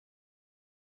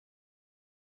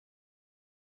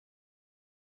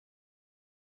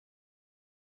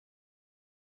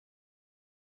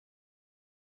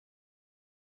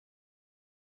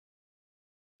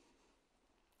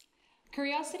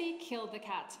Curiosity killed the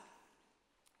cat.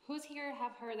 Who's here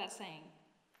have heard that saying?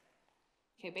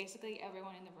 Okay, basically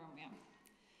everyone in the room, yeah.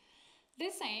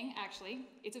 This saying, actually,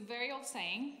 it's a very old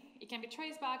saying. It can be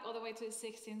traced back all the way to the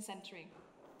 16th century.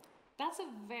 That's a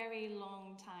very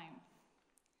long time.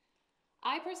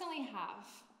 I personally have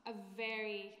a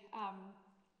very,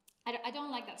 I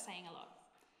don't like that saying a lot.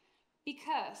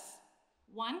 Because,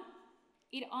 one,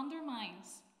 it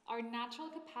undermines our natural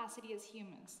capacity as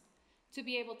humans to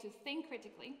be able to think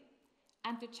critically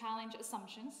and to challenge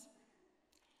assumptions.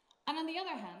 And on the other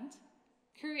hand,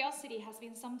 curiosity has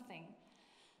been something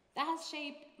that has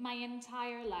shaped my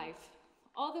entire life,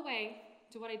 all the way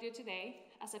to what I do today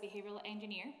as a behavioral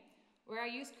engineer, where I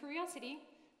use curiosity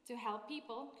to help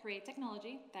people create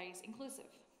technology that is inclusive.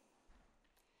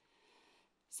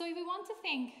 So if we want to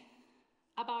think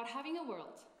about having a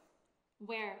world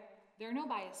where there are no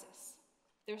biases,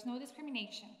 there's no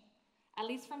discrimination, at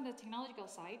least from the technological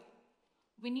side,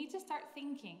 we need to start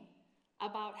thinking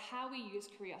about how we use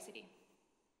curiosity.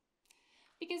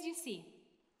 Because you see,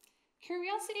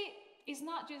 curiosity is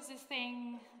not just this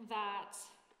thing that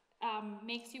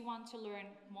makes you want to learn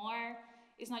more.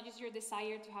 It's not just your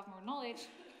desire to have more knowledge.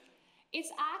 It's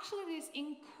actually this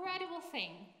incredible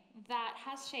thing that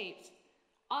has shaped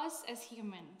us as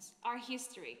humans, our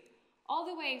history, all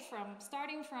the way from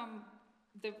starting from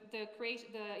the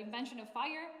invention of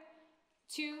fire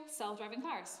to self-driving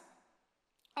cars,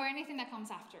 or anything that comes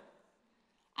after.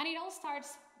 And it all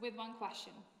starts with one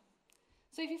question.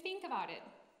 So if you think about it,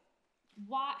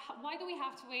 why do we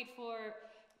have to wait for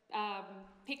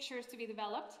pictures to be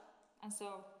developed? And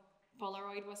so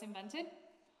Polaroid was invented.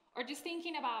 Or just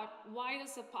thinking about why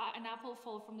does an apple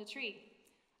fall from the tree?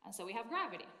 And so we have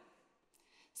gravity.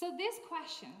 So these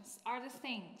questions are the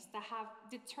things that have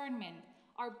determined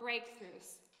our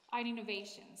breakthroughs, our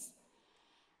innovations.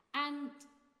 And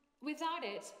without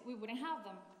it, we wouldn't have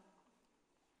them.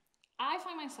 I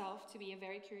find myself to be a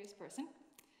very curious person.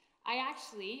 I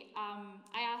ask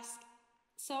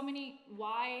so many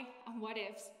why and what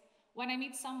ifs. When I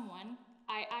meet someone,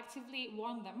 I actively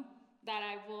warn them that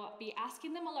I will be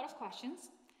asking them a lot of questions.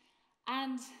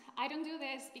 And I don't do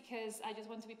this because I just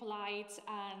want to be polite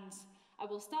and I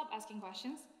will stop asking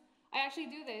questions. I actually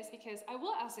do this because I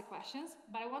will ask the questions,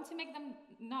 but I want to make them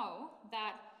know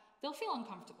that they'll feel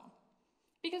uncomfortable.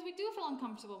 Because we do feel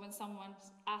uncomfortable when someone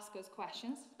asks us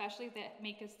questions, especially that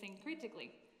make us think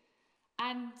critically.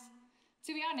 And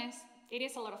to be honest, it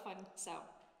is a lot of fun. So,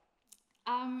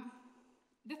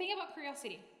 the thing about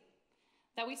curiosity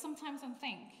that we sometimes don't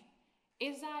think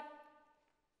is that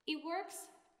it works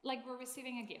like we're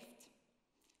receiving a gift.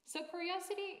 So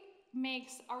curiosity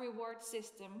makes our reward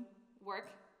system work.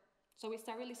 So we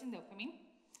start releasing dopamine.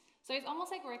 So it's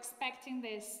almost like we're expecting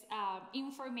this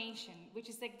information, which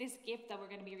is like this gift that we're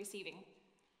going to be receiving.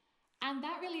 And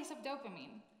that release of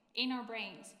dopamine in our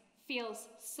brains feels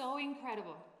so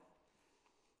incredible.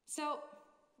 So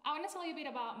I want to tell you a bit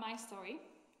about my story.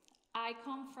 I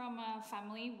come from a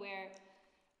family where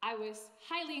I was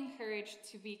highly encouraged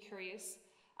to be curious.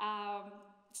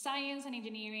 Science and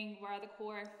engineering were at the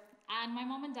core. And my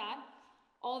mom and dad,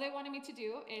 all they wanted me to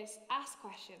do is ask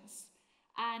questions.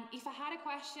 And if I had a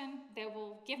question, they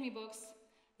will give me books.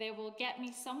 They will get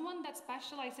me someone that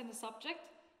specialized in the subject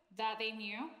that they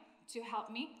knew to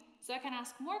help me so I can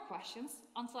ask more questions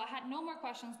until I had no more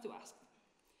questions to ask.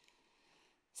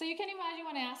 So you can imagine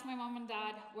when I asked my mom and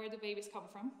dad, where do babies come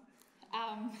from?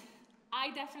 I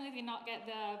definitely did not get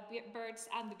the birds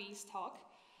and the bees talk.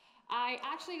 I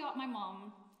actually got my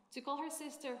mom to call her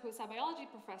sister, who's a biology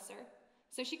professor,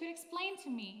 so she could explain to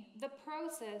me the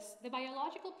process, the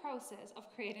biological process of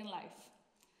creating life.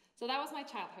 So that was my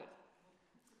childhood.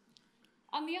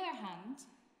 On the other hand,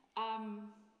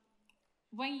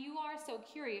 when you are so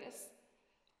curious,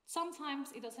 sometimes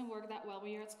it doesn't work that well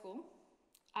when you're at school.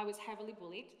 I was heavily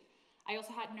bullied. I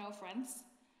also had no friends.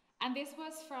 And this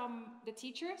was from the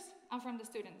teachers and from the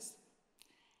students.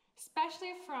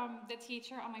 Especially from the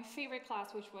teacher on my favorite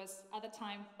class, which was, at the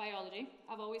time, biology.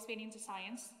 I've always been into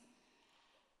science.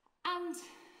 And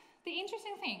the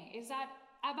interesting thing is that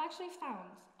I've actually found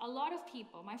a lot of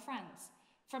people, my friends,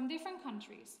 from different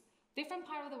countries, different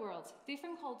parts of the world,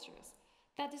 different cultures,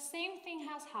 that the same thing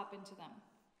has happened to them.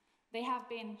 They have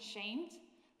been shamed,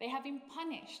 they have been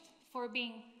punished for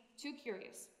being too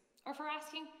curious, or for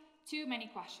asking too many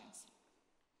questions.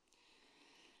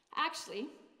 Actually,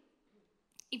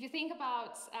 if you think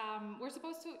about, we're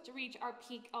supposed to reach our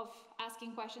peak of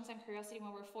asking questions and curiosity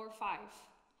when we're 4 or 5.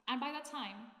 And by that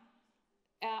time,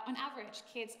 on average,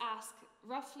 kids ask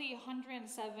roughly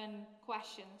 107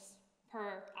 questions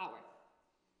per hour.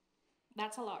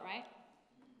 That's a lot, right?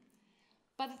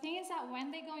 But the thing is that when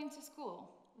they go into school,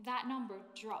 that number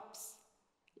drops,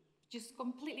 just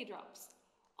completely drops,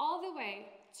 all the way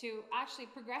to actually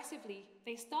progressively,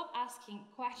 they stop asking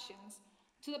questions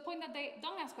to the point that they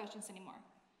don't ask questions anymore.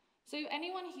 So if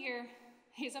anyone here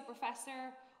is a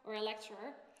professor or a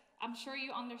lecturer, I'm sure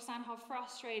you understand how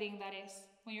frustrating that is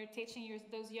when you're teaching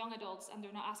those young adults and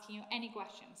they're not asking you any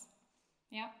questions.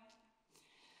 Yeah?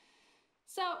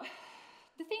 So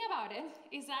the thing about it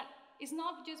is that it's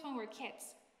not just when we're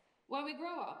kids. When we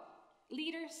grow up,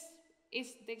 leaders,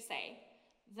 they say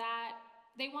that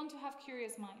they want to have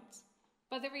curious minds.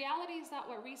 But the reality is that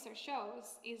what research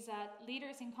shows is that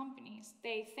leaders in companies,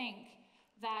 they think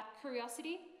that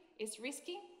curiosity is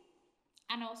risky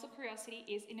and also curiosity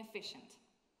is inefficient.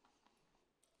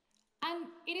 And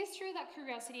it is true that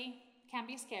curiosity can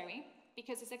be scary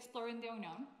because it's exploring the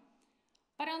unknown.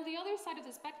 But on the other side of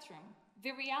the spectrum,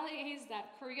 the reality is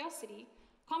that curiosity,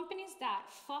 companies that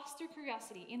foster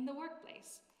curiosity in the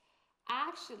workplace,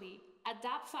 actually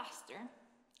adapt faster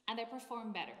and they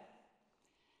perform better.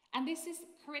 And this is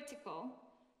critical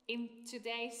in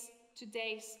today's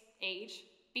age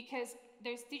because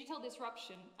there's digital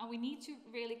disruption and we need to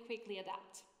really quickly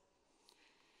adapt.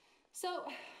 So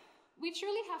we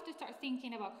truly have to start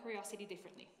thinking about curiosity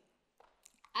differently.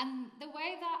 And the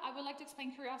way that I would like to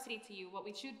explain curiosity to you, what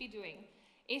we should be doing,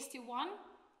 is to, one,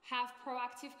 have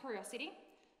proactive curiosity.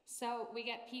 So we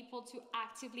get people to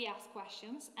actively ask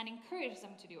questions and encourage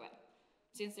them to do it,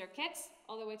 since they're kids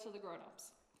all the way to the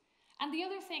grown-ups. And the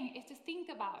other thing is to think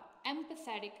about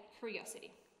empathetic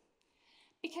curiosity.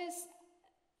 Because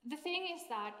the thing is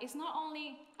that it's not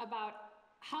only about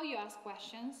how you ask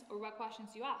questions or what questions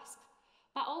you ask,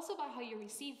 but also about how you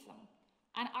receive them.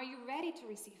 And are you ready to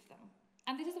receive them?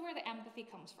 And this is where the empathy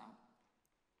comes from.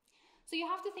 So you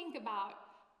have to think about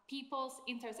people's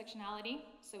intersectionality,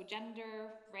 so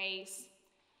gender, race.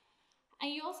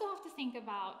 And you also have to think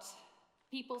about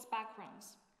people's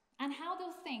backgrounds and how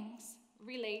those things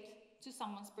relate to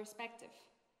someone's perspective.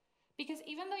 Because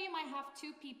even though you might have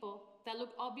two people that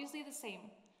look obviously the same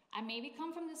and maybe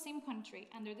come from the same country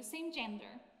and they're the same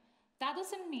gender, that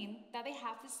doesn't mean that they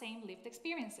have the same lived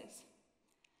experiences.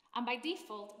 And by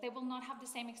default, they will not have the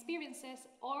same experiences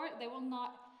or they will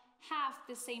not have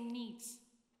the same needs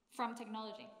from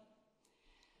technology.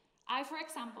 For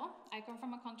example, I come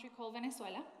from a country called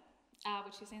Venezuela,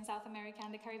 which is in South America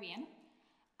and the Caribbean.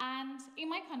 And in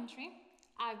my country,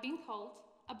 I've been called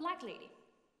a black lady.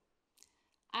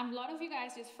 And a lot of you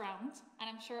guys just frowned, and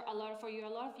I'm sure a lot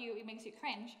of you, it makes you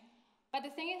cringe. But the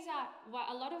thing is that what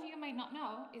a lot of you might not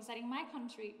know is that in my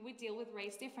country, we deal with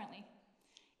race differently.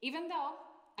 Even though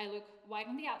I look white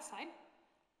on the outside,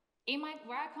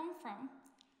 where I come from,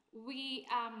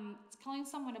 calling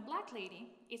someone a black lady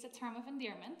is a term of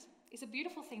endearment. It's a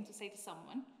beautiful thing to say to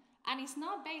someone, and it's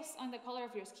not based on the color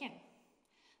of your skin.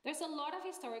 There's a lot of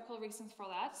historical reasons for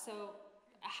that, so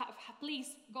please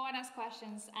go and ask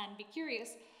questions and be curious.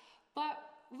 But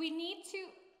we need to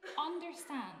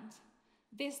understand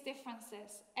these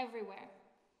differences everywhere.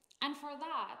 And for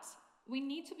that, we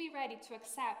need to be ready to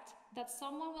accept that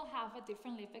someone will have a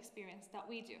different lived experience that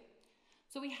we do.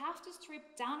 So we have to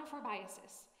strip down of our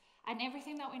biases and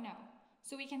everything that we know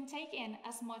so we can take in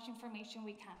as much information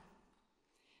we can.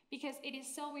 Because it is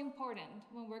so important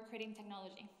when we're creating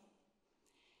technology.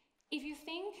 If you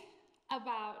think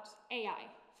about AI,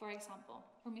 for example,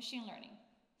 or machine learning,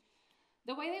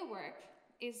 the way they work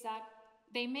is that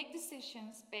they make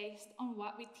decisions based on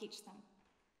what we teach them.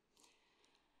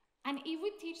 And if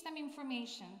we teach them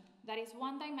information that is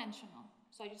one-dimensional,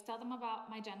 so I just tell them about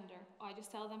my gender, or I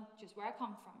just tell them just where I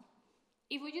come from,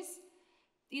 if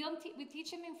we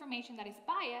teach them information that is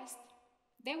biased,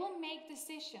 they will make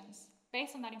decisions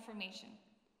based on that information.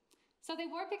 So they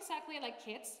work exactly like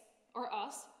kids, or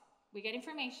us. We get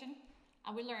information,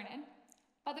 and we learn it.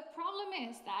 But the problem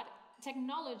is that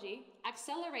technology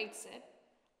accelerates it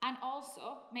and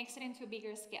also makes it into a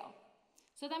bigger scale.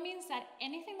 So that means that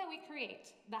anything that we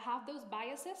create that have those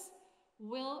biases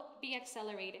will be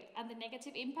accelerated and the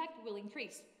negative impact will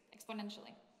increase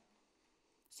exponentially.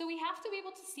 So we have to be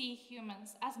able to see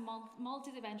humans as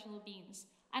multidimensional beings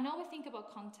and always think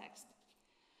about context.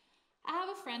 I have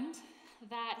a friend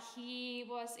that he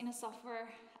was in a software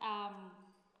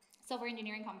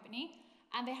engineering company,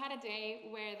 and they had a day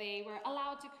where they were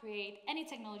allowed to create any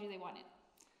technology they wanted.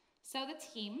 So the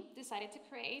team decided to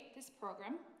create this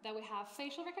program that would have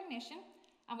facial recognition,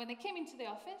 and when they came into the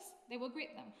office, they would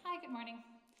greet them, "Hi, good morning,"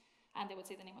 and they would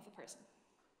say the name of the person.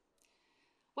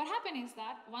 What happened is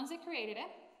that once they created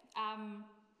it,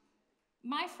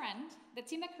 my friend, the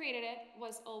team that created it,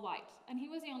 was all white, and he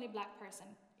was the only black person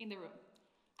in the room.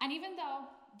 And even though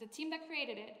the team that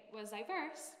created it was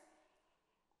diverse,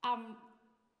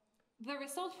 the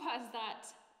result was that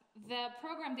the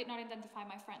program did not identify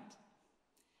my friend.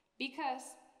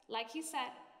 Because, like he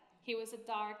said, he was a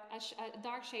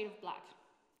dark shade of black.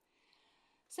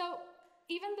 So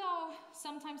even though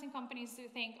sometimes in companies do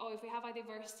think, oh, if we have a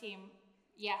diverse team,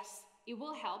 yes, it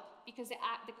will help because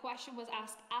the question was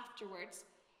asked afterwards,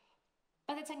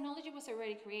 but the technology was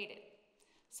already created.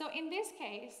 So in this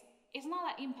case, it's not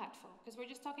that impactful because we're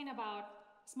just talking about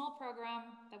a small program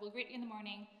that will greet you in the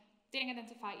morning, didn't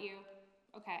identify you,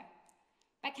 okay.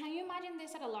 But can you imagine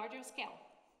this at a larger scale?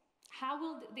 How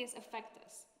will this affect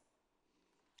us?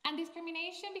 And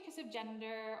discrimination because of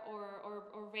gender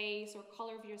or race or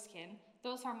color of your skin,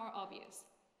 those are more obvious.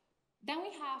 Then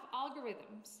we have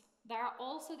algorithms that are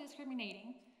also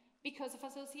discriminating because of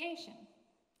association.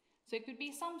 So it could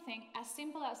be something as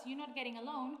simple as you not getting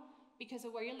along because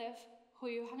of where you live, who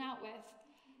you hang out with,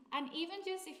 and even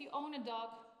just if you own a dog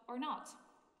or not.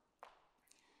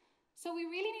 So we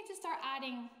really need to start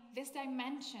adding these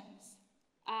dimensions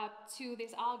to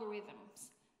these algorithms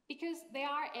because they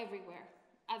are everywhere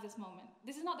at this moment.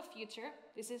 This is not the future,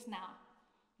 this is now.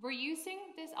 We're using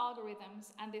these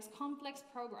algorithms and these complex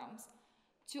programs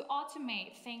to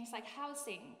automate things like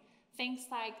housing, things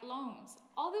like loans,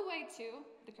 all the way to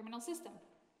the criminal system.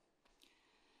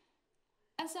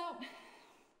 And so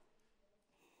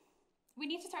we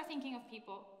need to start thinking of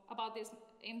people about this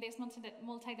in this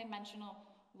multidimensional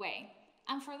way.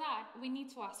 And for that, we need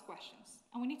to ask questions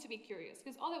and we need to be curious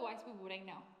because otherwise we wouldn't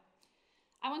know.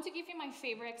 I want to give you my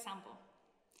favorite example,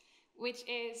 which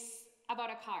is about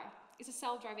a car. It's a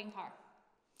self-driving car.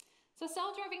 So a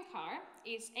self-driving car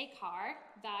is a car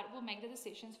that will make the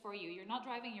decisions for you. You're not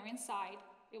driving, you're inside,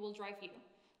 it will drive you.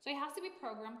 So it has to be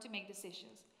programmed to make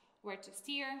decisions, where to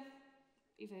steer,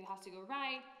 if it has to go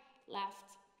right,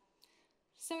 left.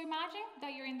 So imagine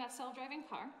that you're in that self-driving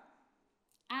car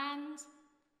and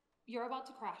you're about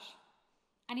to crash.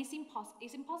 And it's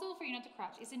impossible for you not to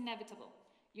crash, it's inevitable.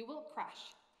 You will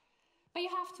crash. But you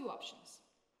have two options.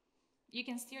 You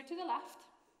can steer to the left,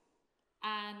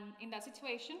 and in that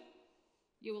situation,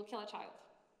 you will kill a child.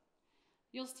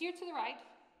 You'll steer to the right,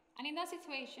 and in that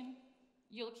situation,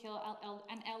 you'll kill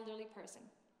an elderly person.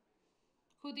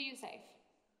 Who do you save?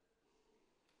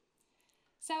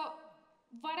 So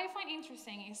what I find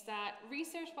interesting is that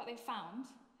what they found,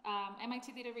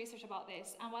 MIT did a research about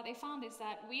this, and what they found is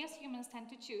that we as humans tend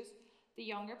to choose the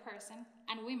younger person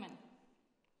and women.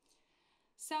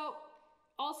 So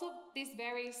also, this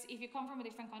varies if you come from a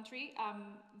different country.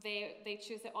 They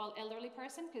choose the elderly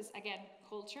person because, again,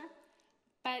 culture.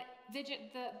 But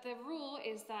the rule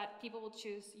is that people will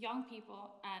choose young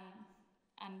people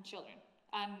and children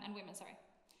and women. Sorry.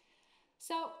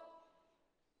 So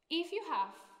if you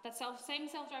have that same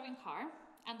self-driving car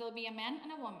and there'll be a man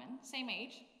and a woman, same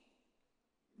age,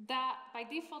 that by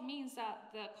default means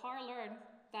that the car learned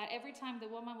that every time the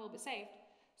woman will be saved.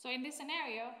 So in this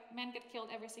scenario, men get killed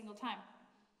every single time.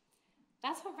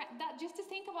 Just to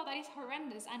think about that is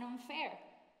horrendous and unfair.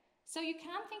 So you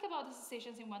can't think about these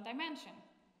decisions in one dimension.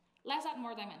 Let's add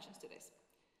more dimensions to this.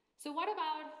 So what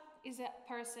about is a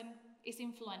person is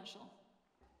influential,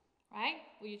 right?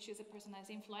 Will you choose a person that is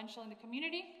influential in the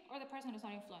community or the person who's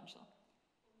not influential?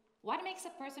 What makes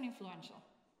a person influential?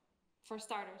 For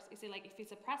starters, is it like if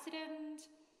it's a president?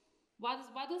 What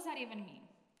does that even mean?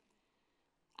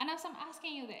 And as I'm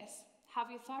asking you this,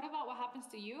 have you thought about what happens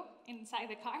to you inside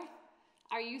the car?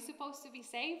 Are you supposed to be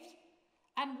saved?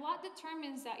 And what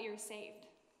determines that you're saved?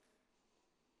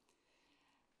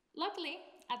 Luckily,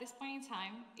 at this point in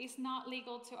time, it's not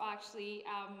legal to actually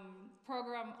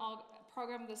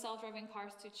program the self-driving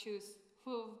cars to choose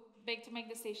to make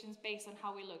decisions based on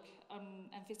how we look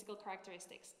and physical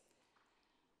characteristics.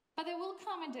 But there will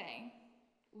come a day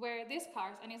where these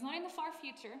cars, and it's not in the far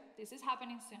future, this is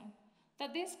happening soon,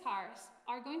 that these cars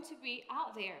are going to be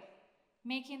out there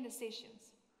making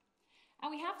decisions. And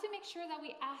we have to make sure that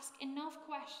we ask enough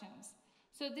questions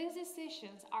so these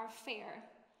decisions are fair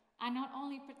and not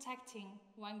only protecting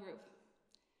one group.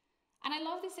 And I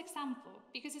love this example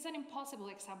because it's an impossible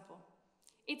example.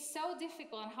 It's so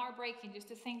difficult and heartbreaking just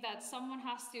to think that someone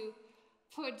has to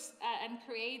put and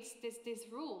create these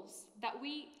rules that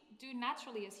we do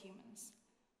naturally as humans.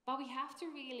 But we have to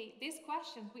really, these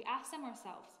questions, we ask them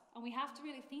ourselves, and we have to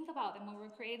really think about them when we're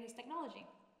creating this technology.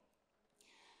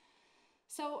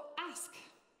 So ask,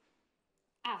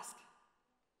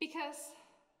 because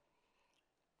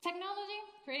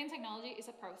creating technology is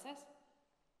a process.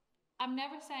 I'm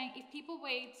never saying if people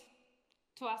wait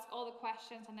to ask all the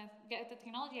questions and then get the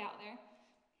technology out there,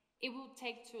 it will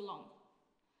take too long.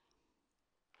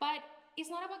 But it's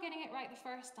not about getting it right the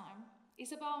first time.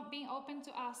 It's about being open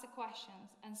to ask the questions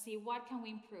and see what can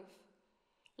we improve.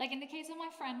 Like in the case of my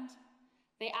friend,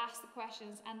 they asked the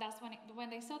questions, and that's when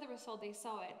they saw the result, they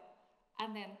saw it.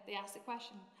 And then they asked the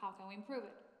question, how can we improve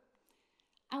it?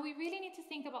 And we really need to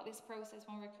think about this process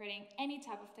when we're creating any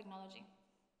type of technology.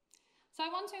 So I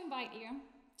want to invite you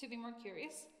to be more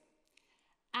curious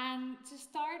and to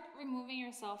start removing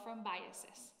yourself from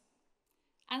biases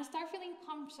and start feeling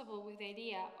comfortable with the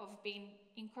idea of being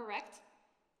incorrect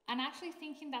and actually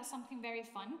thinking that's something very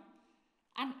fun.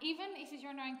 And even if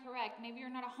you're not incorrect, maybe you're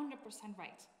not 100%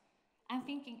 right, and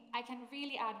thinking, I can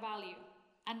really add value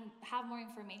and have more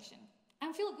information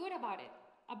and feel good about it,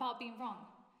 about being wrong.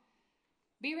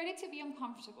 Be ready to be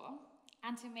uncomfortable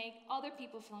and to make other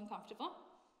people feel uncomfortable.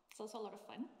 It's also a lot of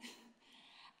fun.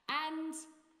 And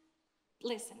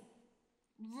listen,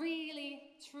 really,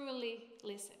 truly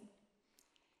listen.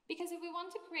 Because if we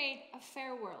want to create a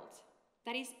fair world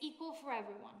that is equal for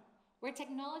everyone, where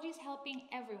technology is helping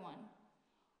everyone,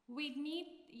 we need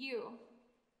you,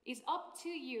 it's up to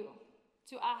you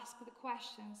to ask the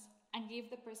questions and give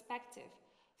the perspective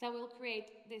that will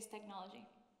create this technology.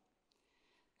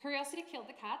 Curiosity killed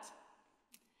the cat,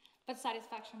 but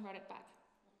satisfaction brought it back.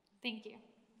 Thank you.